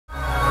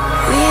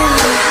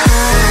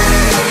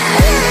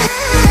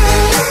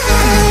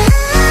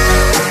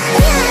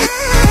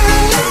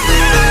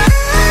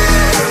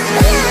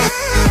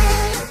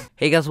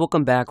Hey guys,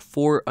 welcome back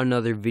for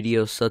another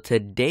video. So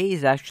today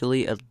is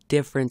actually a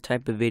different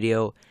type of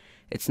video.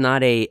 It's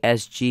not a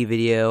SG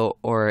video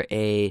or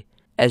a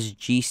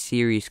SG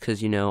series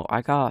because,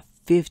 I got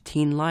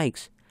 15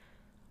 likes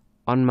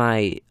on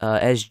my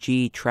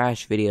SG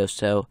trash video.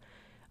 So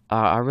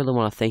I really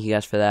want to thank you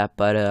guys for that.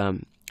 But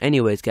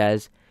anyways,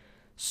 guys,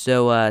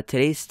 so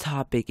today's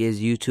topic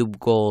is YouTube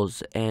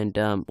goals. And,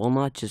 well,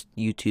 not just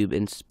YouTube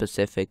in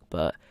specific,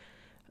 but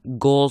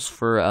goals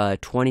for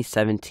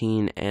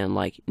 2017 and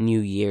like New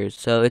Year's.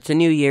 So it's a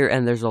new year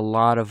and there's a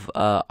lot of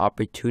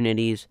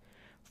opportunities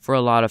for a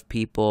lot of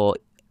people,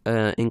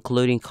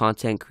 including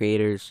content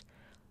creators.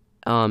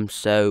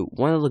 So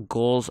one of the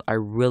goals I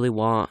really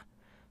want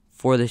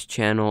for this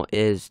channel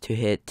is to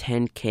hit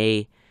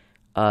 10K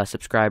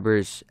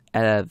subscribers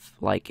at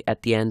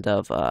the end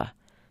of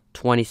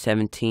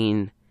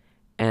 2017,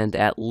 and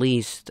at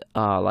least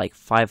like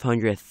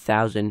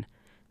 500,000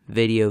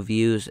 video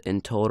views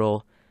in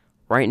total.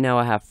 Right now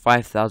I have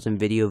 5,000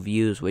 video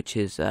views, which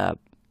is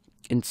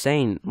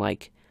insane.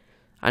 Like,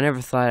 I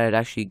never thought I'd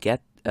actually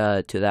get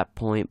to that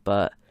point,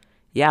 but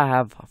yeah, I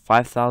have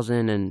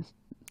 5,000 and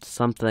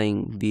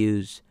something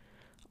views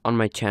on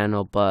my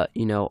channel. But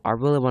I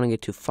really want to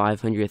get to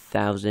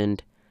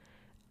 500,000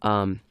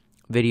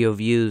 video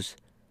views,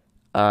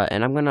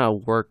 and I'm gonna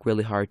work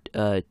really hard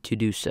to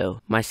do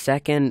so. My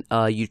second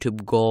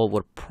YouTube goal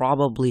would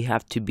probably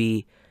have to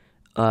be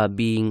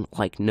being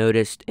like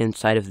noticed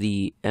inside of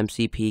the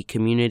MCP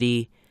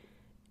community,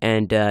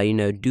 and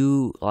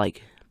do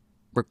like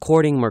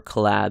recording more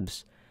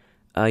collabs,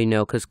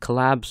 because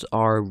collabs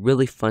are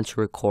really fun to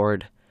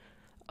record.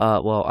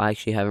 Well, I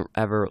actually haven't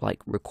ever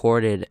like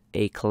recorded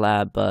a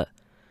collab, but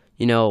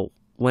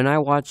when I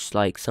watch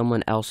like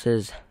someone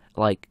else's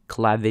like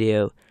collab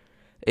video,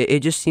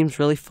 it just seems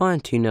really fun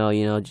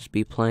to just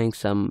be playing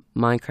some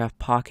Minecraft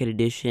Pocket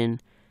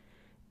Edition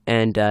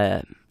and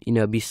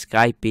be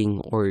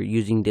Skyping or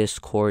using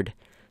Discord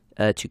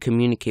to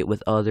communicate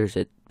with others.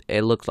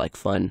 It looks like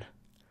fun.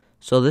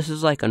 So this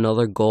is like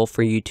another goal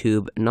for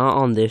YouTube, not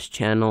on this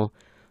channel,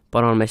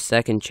 but on my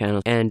second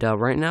channel. And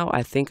right now,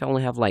 I think I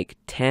only have like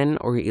 10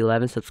 or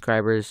 11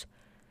 subscribers.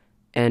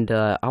 And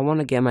I want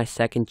to get my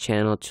second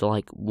channel to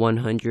like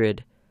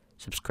 100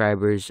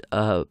 subscribers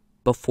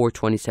before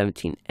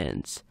 2017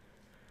 ends.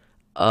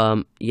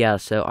 Yeah,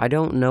 so I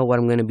don't know what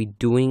I'm going to be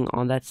doing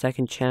on that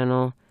second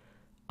channel.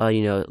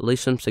 Leave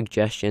some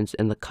suggestions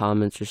in the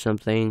comments or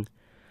something.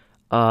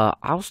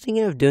 I was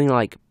thinking of doing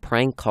like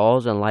prank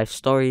calls and life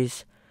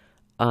stories,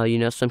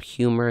 some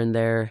humor in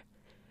there,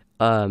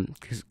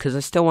 cause I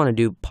still want to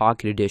do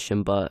Pocket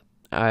Edition, but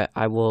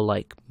I will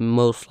like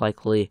most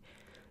likely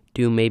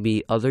do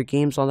maybe other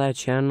games on that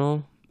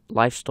channel,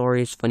 life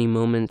stories, funny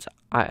moments.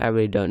 I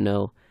really don't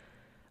know.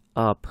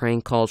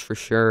 Prank calls for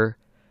sure,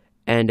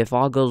 and if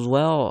all goes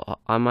well,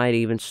 I might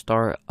even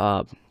start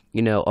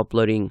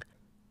uploading.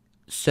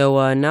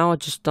 So now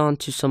just on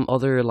to some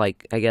other,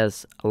 like, I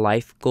guess,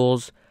 life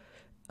goals.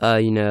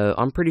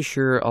 I'm pretty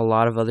sure a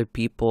lot of other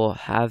people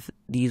have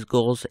these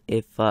goals.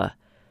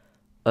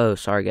 Oh,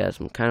 sorry guys,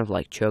 I'm kind of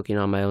like choking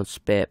on my own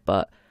spit,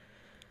 but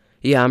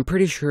yeah, I'm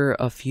pretty sure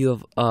a few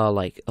of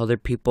like other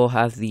people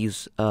have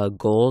these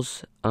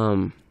goals.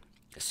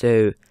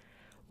 So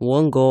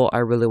one goal I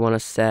really want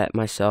to set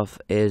myself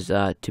is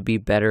to be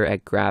better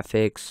at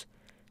graphics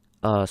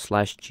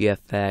slash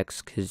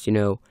GFX, because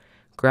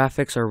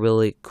graphics are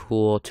really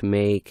cool to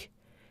make,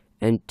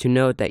 and to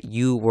know that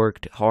you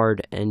worked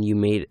hard and you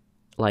made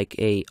like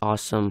a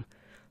awesome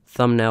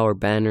thumbnail or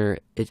banner,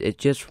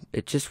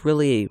 it's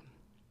really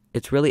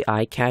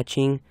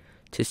eye-catching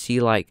to see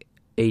like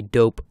a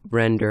dope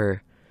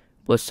render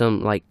with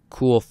some like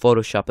cool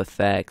Photoshop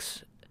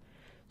effects.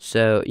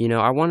 So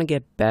I want to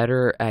get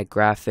better at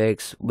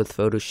graphics with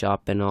Photoshop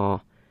and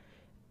all,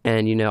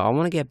 and I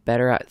want to get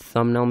better at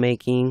thumbnail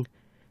making,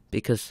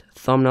 because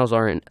thumbnails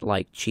aren't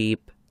like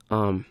cheap.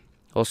 Well,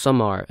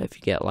 some are if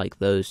you get like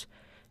those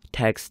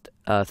text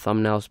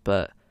thumbnails,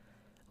 but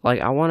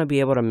like I want to be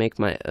able to make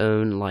my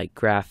own like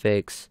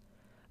graphics,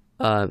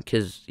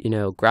 because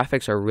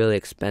graphics are really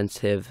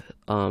expensive.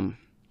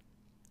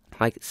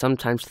 Like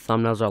sometimes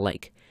thumbnails are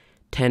like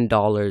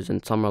 $10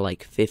 and some are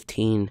like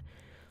 15.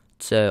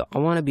 So I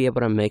want to be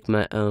able to make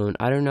my own.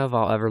 I don't know if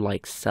I'll ever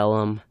like sell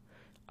them.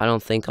 I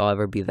don't think I'll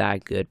ever be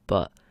that good,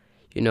 but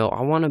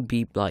I want to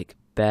be like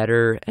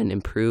better and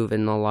improve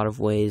in a lot of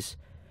ways.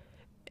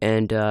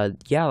 And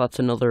yeah, that's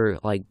another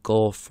like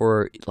goal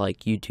for like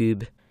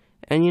YouTube.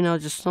 And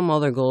just some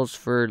other goals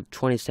for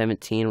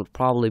 2017 would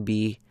probably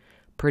be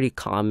pretty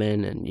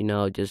common,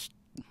 and just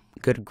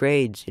good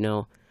grades.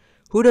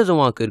 Who doesn't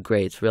want good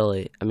grades,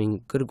 really? I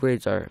mean, good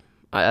grades are,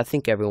 I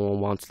think everyone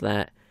wants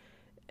that.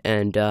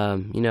 And I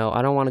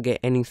don't want to get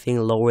anything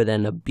lower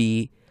than a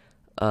B,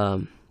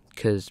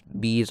 because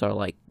B's are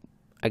like,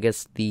 I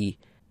guess they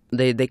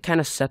kind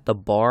of set the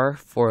bar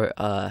for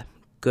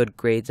good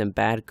grades and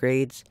bad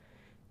grades.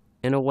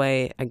 In a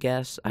way, I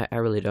guess. I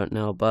really don't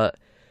know, but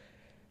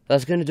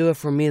that's gonna do it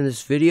for me in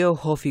this video.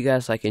 Hope you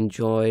guys like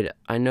enjoyed.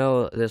 I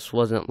know this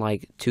wasn't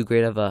like too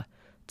great of a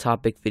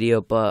topic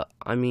video, but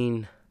I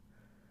mean,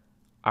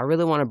 I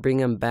really want to bring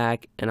them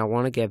back, and I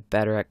want to get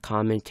better at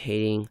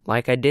commentating.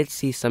 Like, I did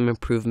see some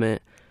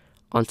improvement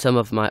on some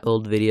of my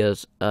old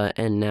videos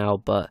and now,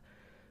 but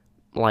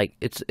like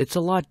it's a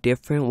lot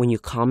different when you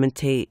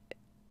commentate,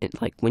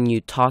 like when you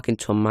talk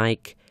into a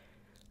mic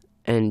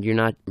and you're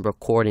not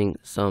recording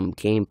some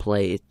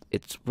gameplay.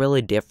 It's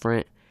really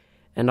different,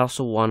 and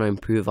also want to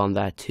improve on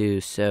that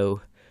too.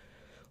 So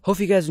hope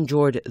you guys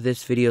enjoyed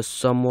this video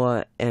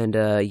somewhat, and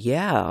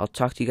yeah, I'll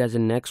talk to you guys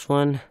in the next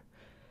one,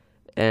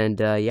 and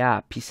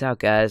yeah, peace out,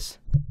 guys.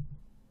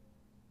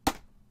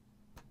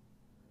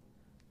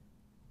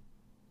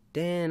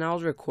 Damn, I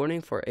was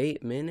recording for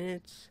 8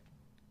 minutes.